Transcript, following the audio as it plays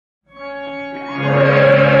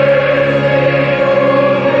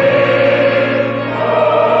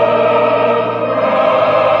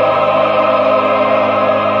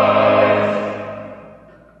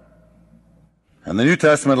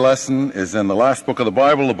Testament lesson is in the last book of the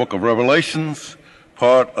Bible, the book of Revelations,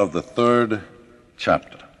 part of the 3rd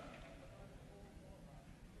chapter.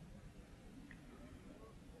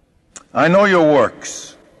 I know your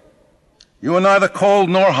works. You are neither cold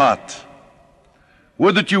nor hot.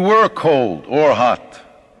 Would that you were cold or hot.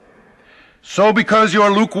 So because you are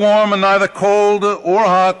lukewarm and neither cold or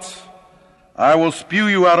hot, I will spew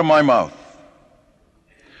you out of my mouth.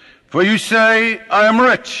 For you say, I am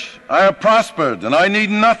rich, I have prospered, and I need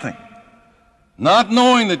nothing, not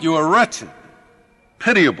knowing that you are wretched,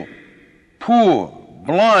 pitiable, poor,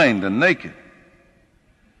 blind, and naked.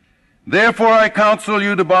 Therefore I counsel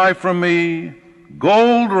you to buy from me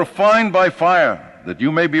gold refined by fire, that you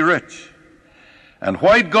may be rich, and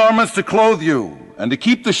white garments to clothe you, and to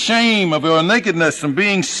keep the shame of your nakedness from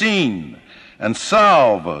being seen, and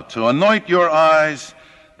salve to anoint your eyes,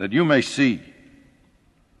 that you may see.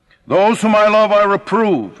 Those whom I love I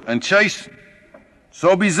reprove and chasten.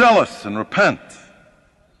 So be zealous and repent.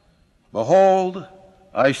 Behold,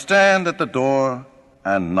 I stand at the door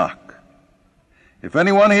and knock. If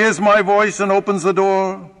anyone hears my voice and opens the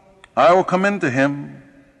door, I will come into him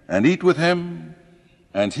and eat with him,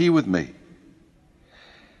 and he with me.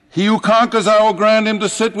 He who conquers, I will grant him to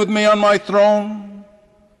sit with me on my throne,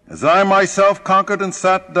 as I myself conquered and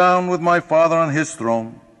sat down with my Father on his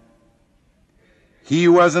throne. He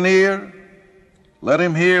who has an ear, let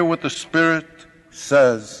him hear what the Spirit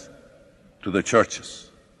says to the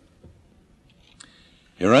churches.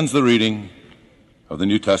 Here ends the reading of the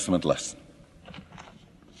New Testament lesson.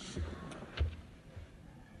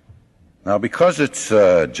 Now, because it's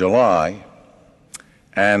July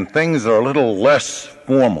and things are a little less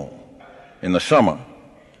formal in the summer,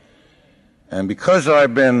 and because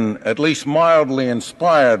I've been at least mildly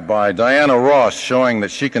inspired by Diana Ross showing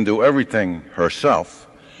that she can do everything herself,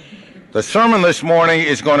 the sermon this morning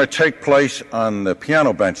is going to take place on the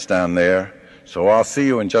piano bench down there, so I'll see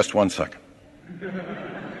you in just 1 second.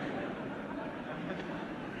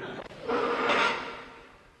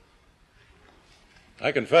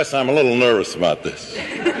 I confess I'm a little nervous about this.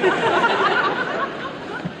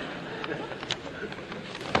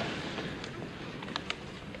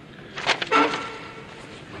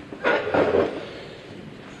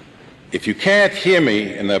 If you can't hear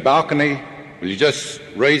me in the balcony, will you just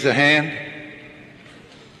raise a hand?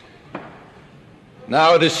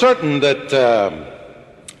 Now, it is certain that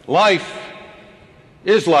life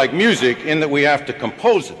is like music in that we have to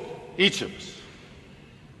compose it, each of us.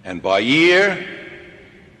 And by ear,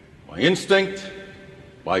 by instinct,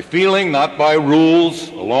 by feeling, not by rules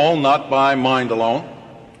alone, not by mind alone.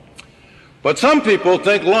 But some people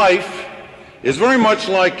think life is very much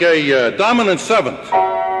like a dominant seventh,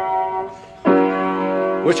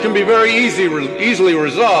 which can be very easily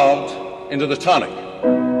resolved into the tonic.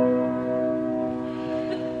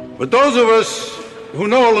 But those of us who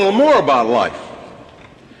know a little more about life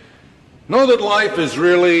know that life is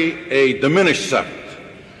really a diminished seventh.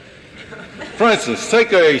 For instance,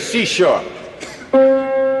 take a C sharp,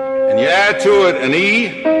 and you add to it an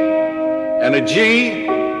E, and a G,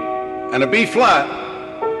 and a B flat.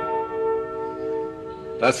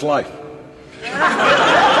 That's life.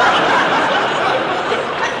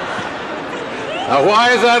 Now,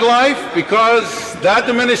 why is that life? Because that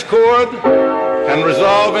diminished chord can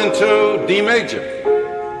resolve into D major.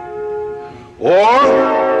 Or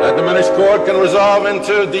that diminished chord can resolve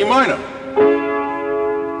into D minor.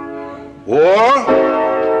 Or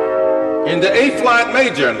into A flat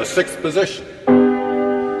major in the 6th position.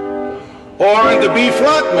 Or into B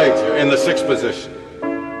flat major in the 6th position.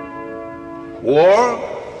 Or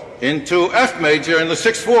into F major in the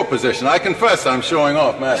 6/4 position. I confess I'm showing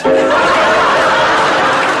off, man.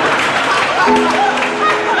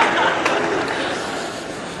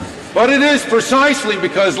 But it is precisely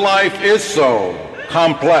because life is so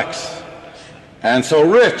complex and so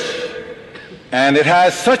rich, and it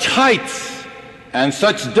has such heights and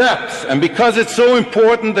such depths, and because it's so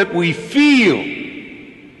important that we feel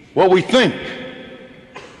what we think.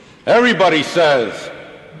 Everybody says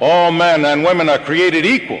all men and women are created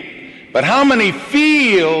equal, but how many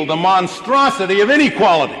feel the monstrosity of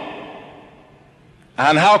inequality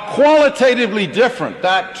and how qualitatively different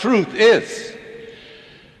that truth is?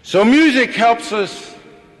 So music helps us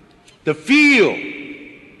to feel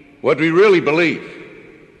what we really believe.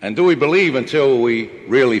 And do we believe until we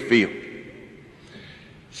really feel?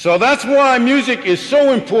 So that's why music is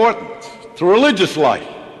so important to religious life.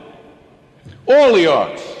 All the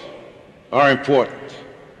arts are important.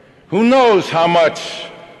 Who knows how much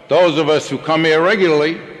those of us who come here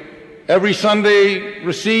regularly every Sunday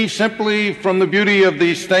receive simply from the beauty of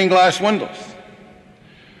these stained glass windows?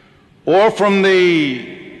 or from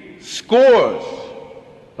the scores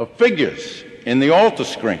of figures in the altar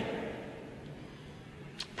screen.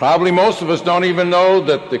 Probably most of us don't even know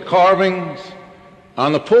that the carvings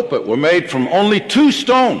on the pulpit were made from only 2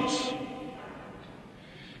 stones.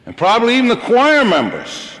 And probably even the choir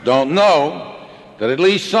members don't know that at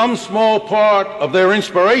least some small part of their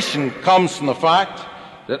inspiration comes from the fact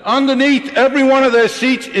that underneath every one of their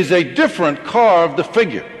seats is a different carved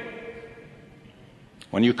figure.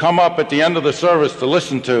 When you come up at the end of the service to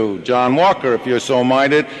listen to John Walker, if you're so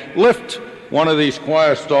minded, lift one of these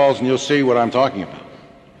choir stalls and you'll see what I'm talking about.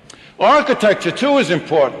 Architecture, too, is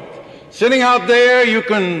important. Sitting out there, you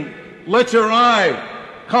can let your eye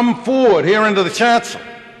come forward here into the chancel.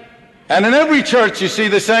 And in every church, you see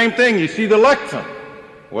the same thing. You see the lectern,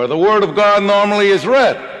 where the Word of God normally is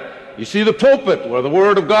read. You see the pulpit, where the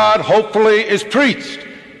Word of God hopefully is preached.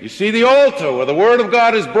 You see the altar, where the Word of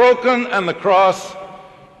God is broken, and the cross,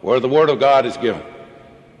 where the Word of God is given.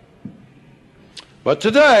 But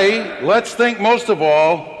today, let's think most of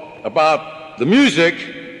all about the music,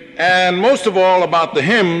 and most of all about the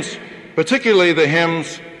hymns, particularly the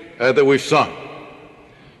hymns that we've sung.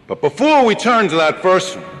 But before we turn to that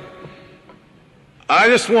first one, I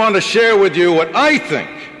just want to share with you what I think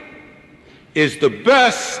is the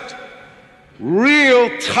best, real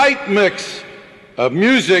tight mix of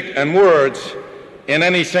music and words in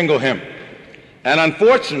any single hymn. And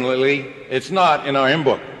unfortunately, it's not in our hymn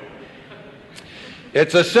book.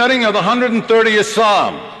 It's a setting of the 130th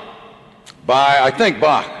Psalm by, I think,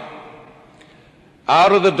 Bach.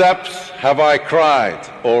 Out of the depths have I cried,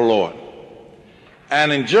 O Lord.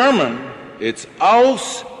 And in German, it's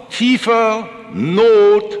Aus tiefer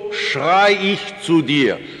Not schrei ich zu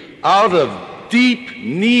dir. Out of deep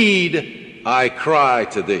need I cry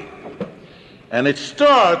to thee. And it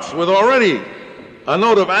starts with already a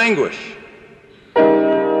note of anguish.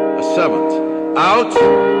 A 7th. Out,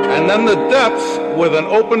 and then the depths with an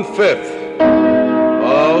open 5th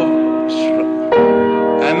of,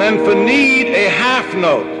 and then for need a half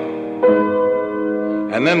note.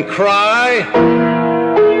 And then cry,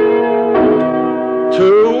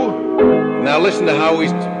 2. Now listen to how we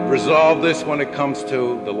resolve this when it comes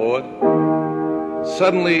to the Lord.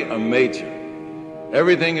 Suddenly a major.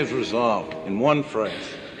 Everything is resolved in one phrase.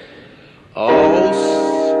 Aus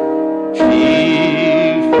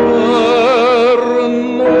tiefer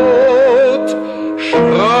Not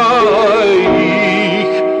schrei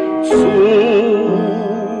ich zu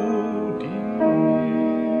dir.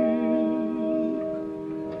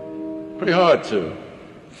 Pretty hard to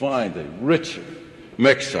find a richer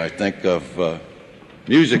mix, I think, of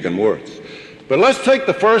music and words. But let's take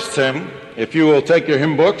the first hymn, if you will take your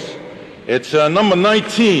hymn books. It's number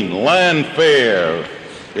 19, Land Fair.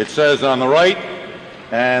 It says on the right,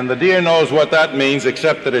 and the dear knows what that means,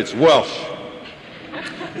 except that it's Welsh.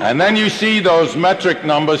 And then you see those metric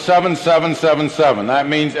numbers, 7777. That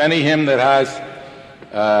means any hymn that has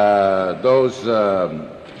those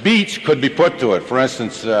beats could be put to it. For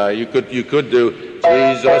instance, you could do,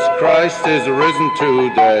 Jesus Christ is risen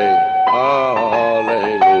today,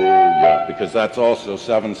 hallelujah, because that's also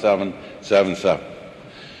 7777.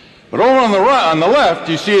 But over on the left,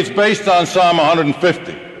 you see it's based on Psalm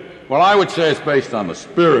 150. Well, I would say it's based on the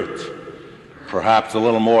spirit, perhaps a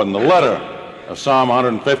little more than the letter of Psalm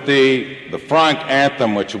 150. The Frank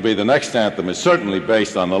anthem, which will be the next anthem, is certainly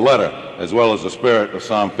based on the letter as well as the spirit of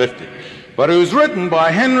Psalm 50. But it was written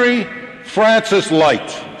by Henry Francis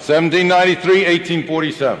Lyte,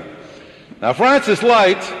 1793-1847. Now, Francis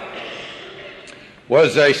Lyte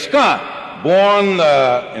was a Scot, born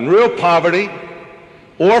in real poverty,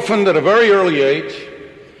 orphaned at a very early age,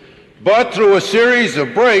 but through a series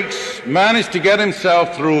of breaks, managed to get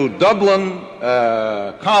himself through Dublin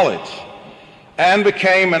College and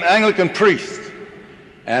became an Anglican priest.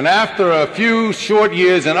 And after a few short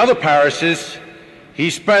years in other parishes, he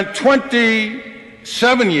spent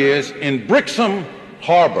 27 years in Brixham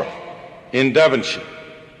Harbor in Devonshire.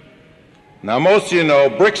 Now, most of you know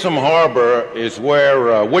Brixham Harbor is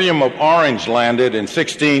where William of Orange landed in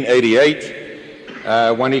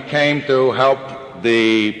 1688 when he came to help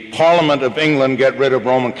the Parliament of England get rid of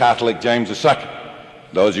Roman Catholic James II.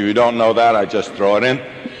 Those of you who don't know that, I just throw it in. A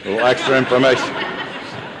little extra information.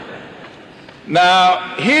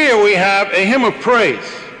 Now, here we have a hymn of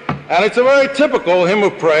praise. And it's a very typical hymn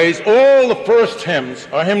of praise. All the first hymns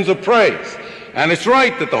are hymns of praise. And it's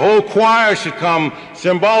right that the whole choir should come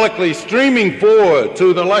symbolically streaming forward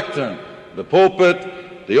to the lectern, the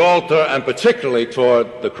pulpit, the altar, and particularly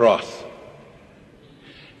toward the cross.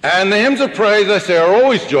 And the hymns of praise, I say, are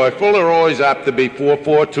always joyful. They're always apt to be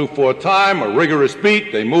 4/4, 2/4 time, a rigorous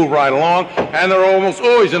beat. They move right along, and they're almost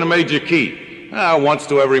always in a major key. Once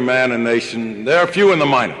to every man and nation. There are a few in the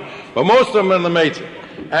minor, but most of them in the major.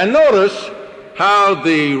 And notice how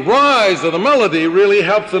the rise of the melody really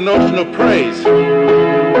helps the notion of praise. It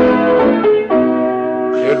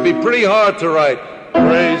would be pretty hard to write,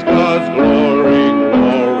 praise God's glory,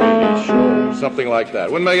 glory show, something like that.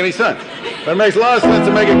 Wouldn't make any sense. But it makes a lot of sense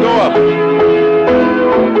to make it go up.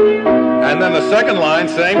 And then the second line,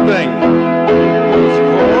 same thing.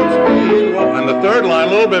 And the third line,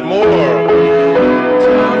 a little bit more.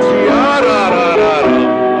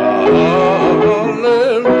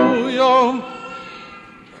 Hallelujah.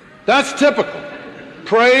 That's typical.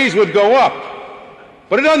 Praise would go up.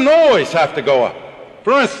 But it doesn't always have to go up.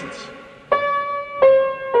 For instance,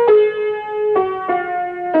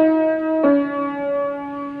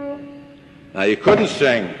 now you couldn't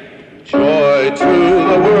sing, joy to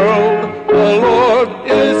the world, the Lord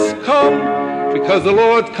is come, because the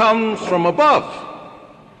Lord comes from above.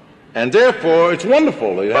 And therefore, it's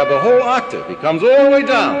wonderful. You have a whole octave. He comes all the way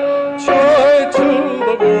down. Joy to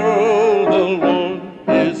the world, the Lord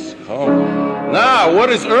is come. Now, what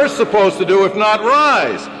is earth supposed to do if not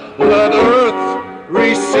rise? Let earth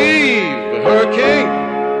receive her king.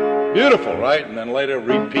 Beautiful, right? And then later,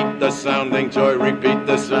 repeat the sounding joy, repeat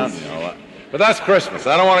the sound. You know, but that's Christmas.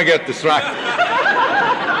 I don't want to get distracted.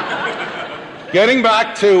 Getting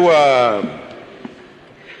back to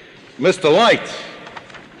Mr. Light.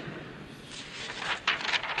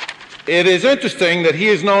 It is interesting that he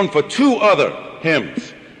is known for two other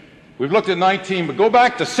hymns. We've looked at 19, but go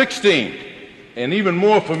back to 16, an even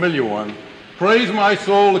more familiar one. Praise my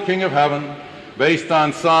soul, the King of heaven, based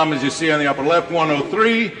on Psalm, as you see on the upper left,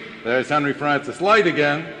 103. There's Henry Francis Light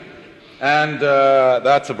again. And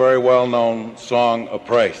that's a very well-known song of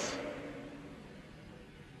praise.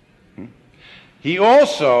 He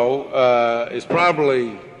also is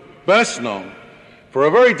probably best known for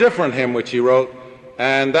a very different hymn which he wrote,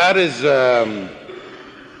 and that is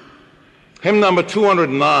hymn number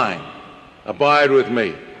 209, Abide With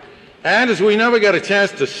Me. And as we never get a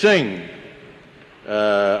chance to sing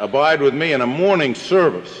Abide With Me in a morning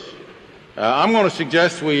service, I'm going to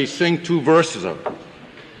suggest we sing two verses of it.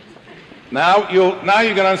 Now you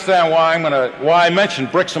can understand why I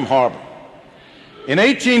mentioned Brixham Harbor. In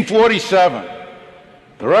 1847,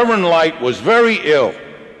 the Reverend Light was very ill.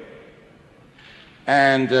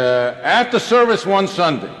 And after service one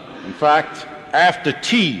Sunday, in fact, after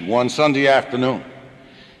tea one Sunday afternoon,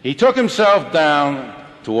 he took himself down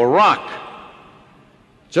to a rock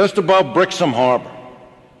just above Brixham Harbor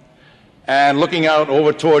and looking out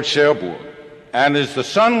over toward Cherbourg. And as the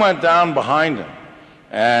sun went down behind him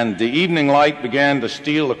and the evening light began to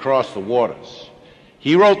steal across the waters,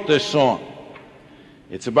 he wrote this song.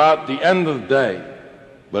 It's about the end of the day,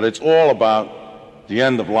 but it's all about the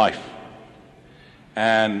end of life.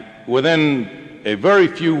 And within a very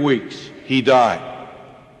few weeks, he died.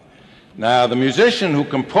 Now, the musician who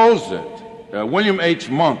composed it, William H.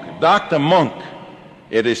 Monk, Dr. Monk,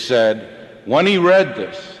 it is said, when he read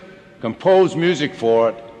this, composed music for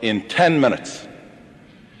it in 10 minutes.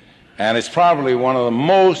 And it's probably one of the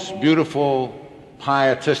most beautiful,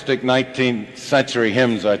 pietistic 19th century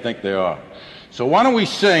hymns I think there are. So why don't we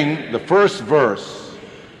sing the first verse,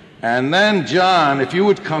 and then, John, if you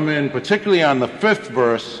would come in, particularly on the fifth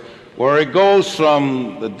verse, where it goes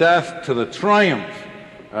from the death to the triumph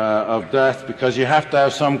of death, because you have to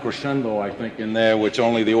have some crescendo, I think, in there, which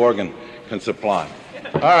only the organ can supply.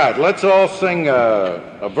 All right, let's all sing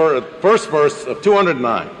first verse of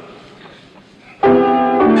 209.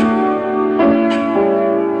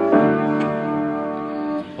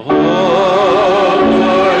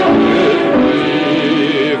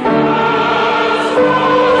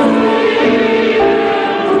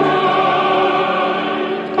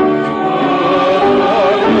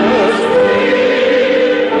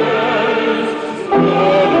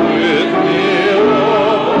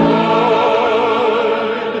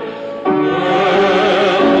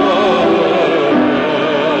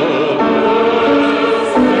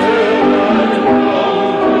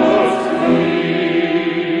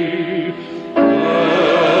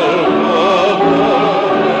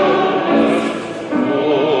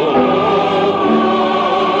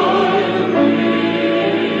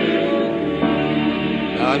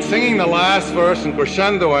 Verse and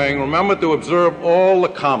crescendoing, remember to observe all the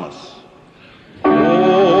commas.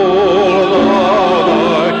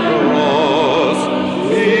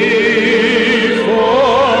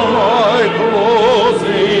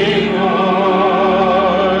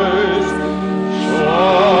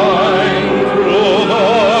 Shine through the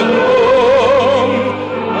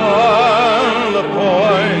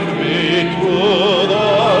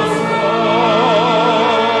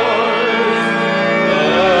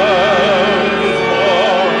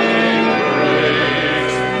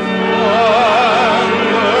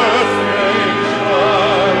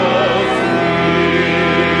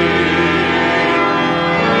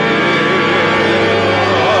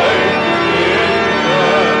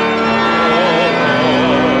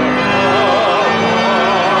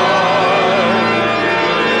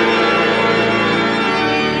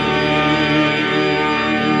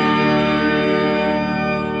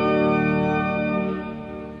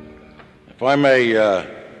If I may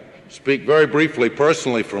speak very briefly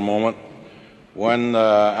personally for a moment, when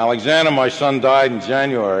Alexander, my son, died in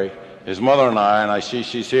January, his mother and I see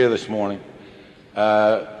she's here this morning,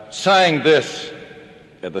 sang this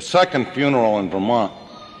at the second funeral in Vermont.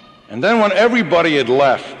 And then when everybody had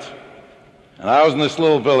left, and I was in this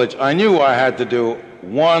little village, I knew I had to do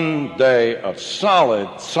one day of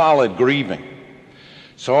solid grieving.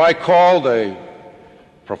 So I called a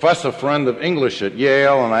professor friend of English at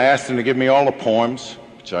Yale, and I asked him to give me all the poems,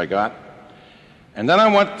 which I got. And then I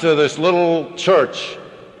went to this little church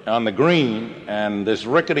on the green and this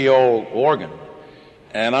rickety old organ,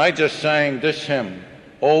 and I just sang this hymn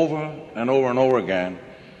over and over and over again.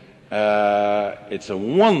 It's a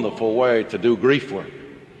wonderful way to do grief work.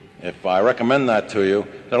 If I recommend that to you,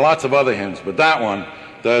 there are lots of other hymns, but that one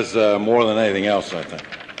does more than anything else, I think.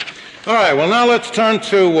 All right, well, now let's turn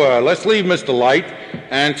to, let's leave Mr. Light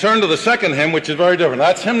and turn to the second hymn, which is very different.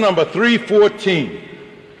 That's hymn number 314.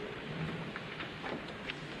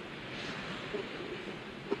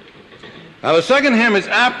 Now, the second hymn is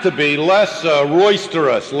apt to be less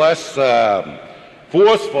roisterous, less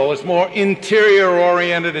forceful. It's more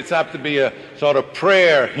interior-oriented. It's apt to be a sort of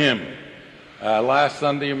prayer hymn. Last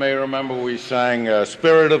Sunday, you may remember, we sang,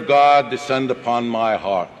 Spirit of God, descend upon my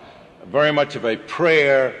heart. Very much of a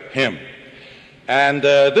prayer hymn. And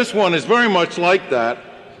this one is very much like that.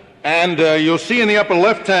 And you'll see in the upper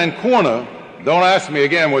left-hand corner, don't ask me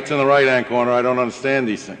again what's in the right-hand corner, I don't understand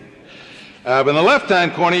these things. But in the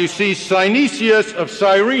left-hand corner, you see Synesius of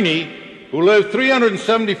Cyrene, who lived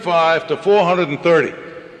 375 to 430.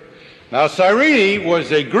 Now, Cyrene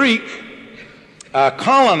was a Greek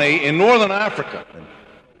colony in northern Africa.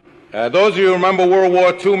 Those of you who remember World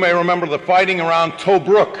War II may remember the fighting around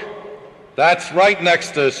Tobruk. That's right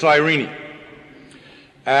next to Cyrene.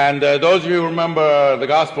 And those of you who remember the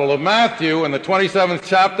Gospel of Matthew in the 27th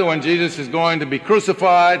chapter when Jesus is going to be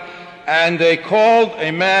crucified, and they called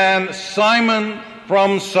a man Simon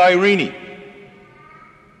from Cyrene.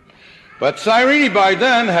 But Cyrene by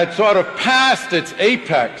then had sort of passed its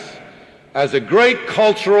apex as a great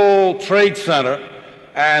cultural trade center,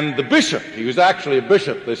 and the bishop, he was actually a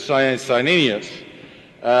bishop, this Synesius,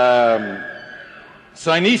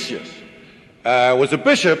 was a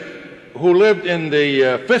bishop who lived in the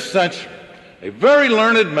 5th century, a very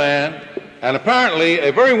learned man, and apparently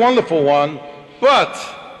a very wonderful one, but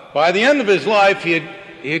by the end of his life, he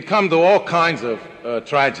had come to all kinds of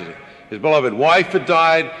tragedy. His beloved wife had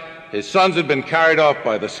died. His sons had been carried off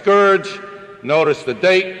by the scourge. Notice the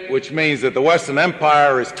date, which means that the Western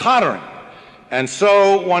Empire is tottering. And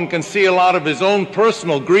so one can see a lot of his own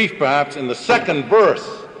personal grief, perhaps, in the second verse.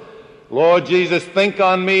 Lord Jesus, think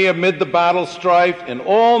on me amid the battle strife. In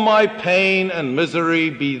all my pain and misery,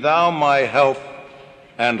 be thou my health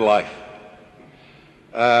and life.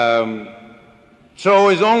 So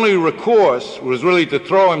his only recourse was really to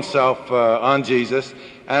throw himself on Jesus,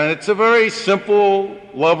 and it's a very simple,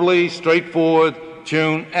 lovely, straightforward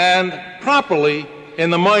tune, and properly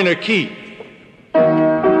in the minor key.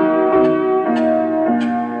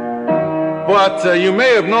 But you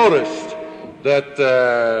may have noticed that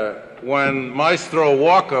when Maestro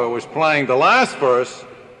Walker was playing the last verse,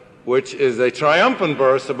 which is a triumphant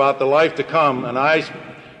verse about the life to come, and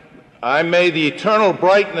I may the eternal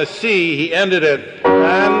brightness see, he ended it,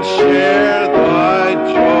 and share thy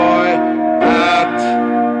joy at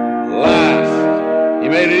last. He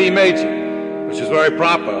made it E major, which is very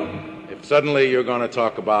proper if suddenly you're going to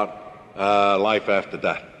talk about life after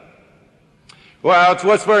death. Well,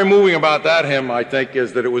 what's very moving about that hymn, I think,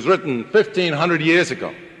 is that it was written 1,500 years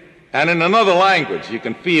ago, and in another language. You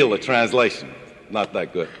can feel the translation. Not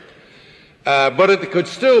that good. But it could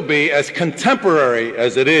still be as contemporary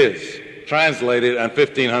as it is, translated and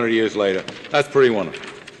 1,500 years later. That's pretty wonderful.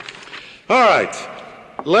 All right,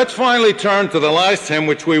 let's finally turn to the last hymn,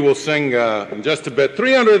 which we will sing in just a bit.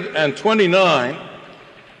 329,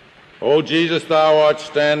 O Jesus, thou art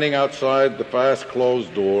standing outside the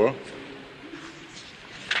fast-closed door.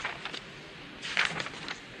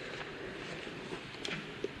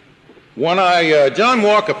 John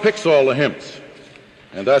Walker picks all the hymns.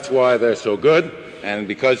 And that's why they're so good, and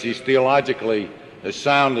because he's theologically as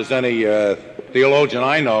sound as any theologian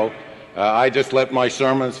I know, I just let my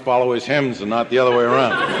sermons follow his hymns and not the other way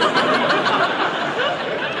around.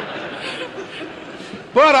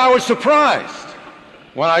 But I was surprised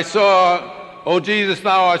when I saw, O Jesus,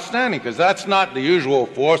 thou art standing, because that's not the usual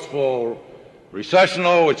forceful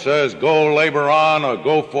recessional which says, go labor on, or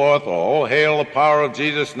go forth, or oh, hail the power of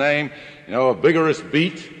Jesus' name, a vigorous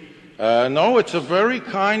beat. No, it's a very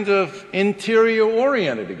kind of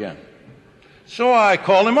interior-oriented again. So I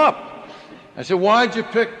called him up, I said, why'd you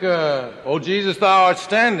pick, "O Jesus, Thou Art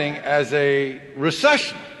Standing" as a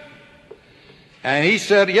recession? And he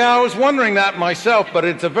said, yeah, I was wondering that myself, but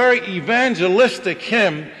it's a very evangelistic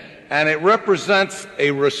hymn, and it represents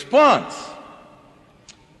a response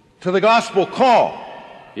to the gospel call.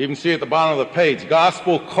 You even see at the bottom of the page,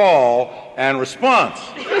 gospel call and response.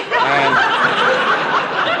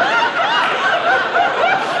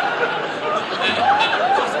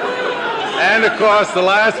 And of course, the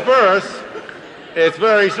last verse, it's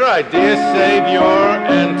very right. Dear Savior,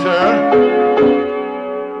 enter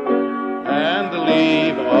and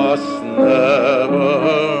leave us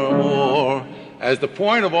nevermore. As the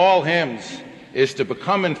point of all hymns is to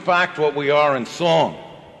become, in fact, what we are in song.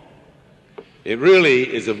 It really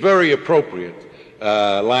is a very appropriate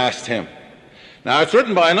last hymn. Now, it's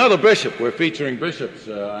written by another bishop. We're featuring bishops,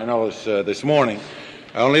 I noticed, this morning.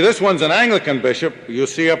 Only this one's an Anglican bishop. You'll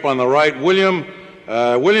see up on the right, William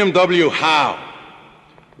W. Howe.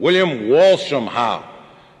 William Walsham Howe.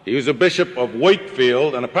 He was a bishop of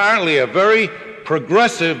Wakefield and apparently a very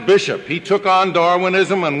progressive bishop. He took on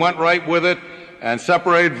Darwinism and went right with it and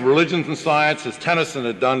separated religion from science as Tennyson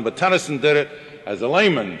had done, but Tennyson did it as a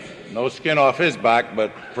layman. No skin off his back,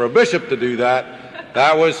 but for a bishop to do that,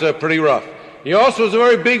 that was pretty rough. He also was a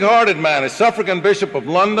very big-hearted man. A suffragan bishop of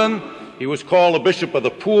London. He was called a bishop of the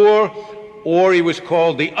poor, or he was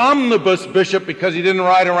called the omnibus bishop because he didn't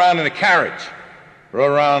ride around in a carriage. He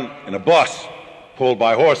rode around in a bus pulled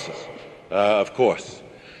by horses, of course.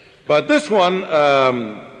 But this one,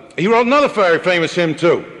 he wrote another very famous hymn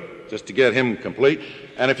too, just to get him complete.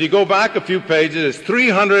 And if you go back a few pages, it's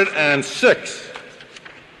 306.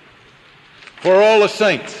 For all the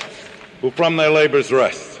saints who from their labors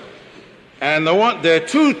rest. And there are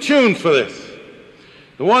two tunes for this.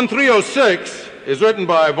 The one, 306, is written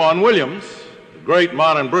by Vaughan Williams, the great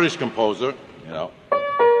modern British composer, you know.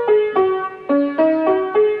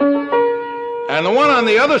 And the one on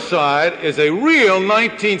the other side is a real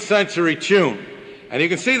 19th century tune. And you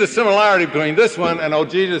can see the similarity between this one and "O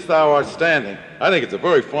Jesus, Thou Art Standing." I think it's a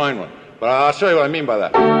very fine one. But I'll show you what I mean by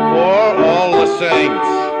that. For all the saints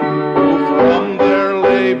who from their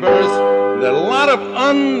labors, there are a lot of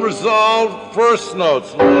unresolved first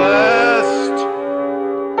notes. Lest,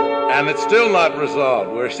 and it's still not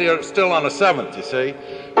resolved. We're still on the seventh, you see.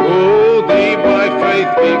 Who thee by faith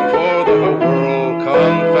before the world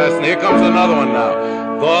confess. And here comes another one now.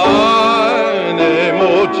 Thy name,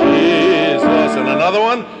 O Jesus. And another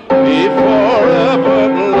one. Be forever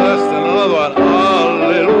blessed. And another one.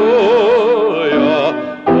 Hallelujah.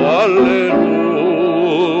 Hallelujah.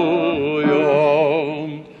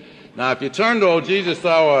 Now, if you turn to "O Jesus,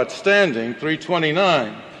 Thou Art Standing,"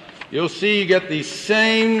 329, you'll see you get these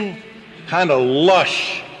same kind of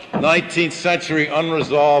lush 19th century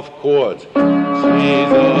unresolved chords.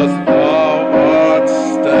 Jesus, Thou art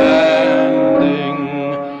standing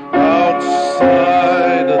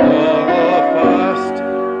outside the fast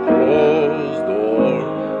closed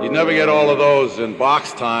door. You'd never get all of those in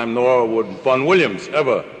box time, nor would Vaughan Williams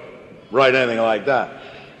ever write anything like that.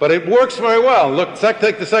 But it works very well. Look,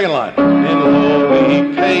 take the second line. In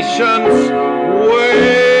lowly patience,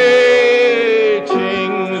 waiting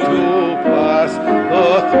to pass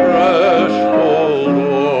the threshold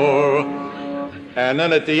o'er. And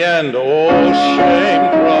then at the end, oh shame,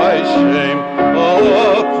 cry shame upon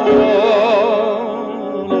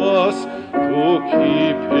us to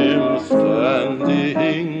keep him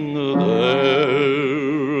standing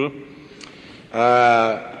there.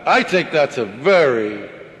 I think that's a very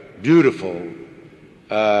beautiful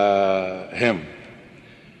hymn.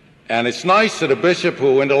 And it's nice that a bishop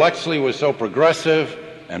who intellectually was so progressive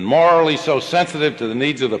and morally so sensitive to the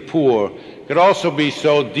needs of the poor could also be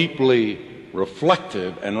so deeply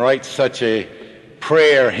reflective and write such a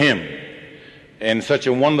prayer hymn in such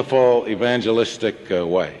a wonderful evangelistic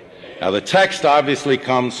way. Now, the text obviously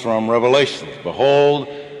comes from Revelations. Behold,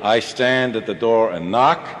 I stand at the door and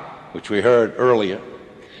knock, which we heard earlier.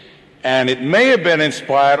 And it may have been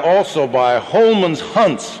inspired also by Holman's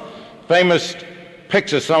Hunt's famous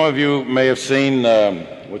picture. Some of you may have seen,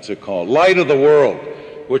 what's it called? Light of the World,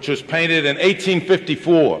 which was painted in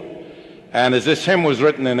 1854. And as this hymn was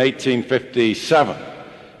written in 1857,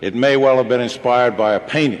 it may well have been inspired by a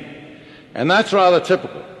painting. And that's rather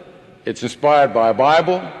typical. It's inspired by a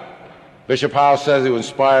Bible. Bishop Howe says it was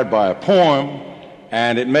inspired by a poem,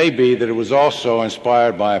 and it may be that it was also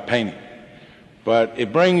inspired by a painting. But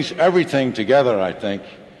it brings everything together, I think,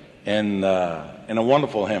 in a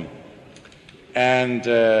wonderful hymn. And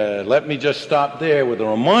let me just stop there with a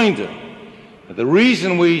reminder that the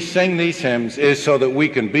reason we sing these hymns is so that we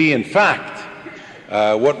can be, in fact,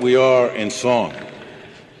 what we are in song.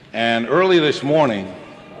 And early this morning,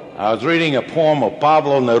 I was reading a poem of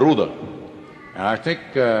Pablo Neruda, and I think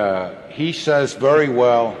he says very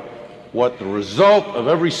well what the result of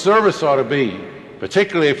every service ought to be,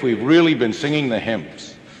 particularly if we've really been singing the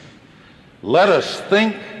hymns. Let us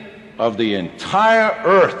think of the entire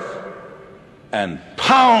earth and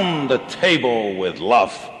pound the table with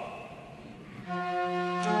love.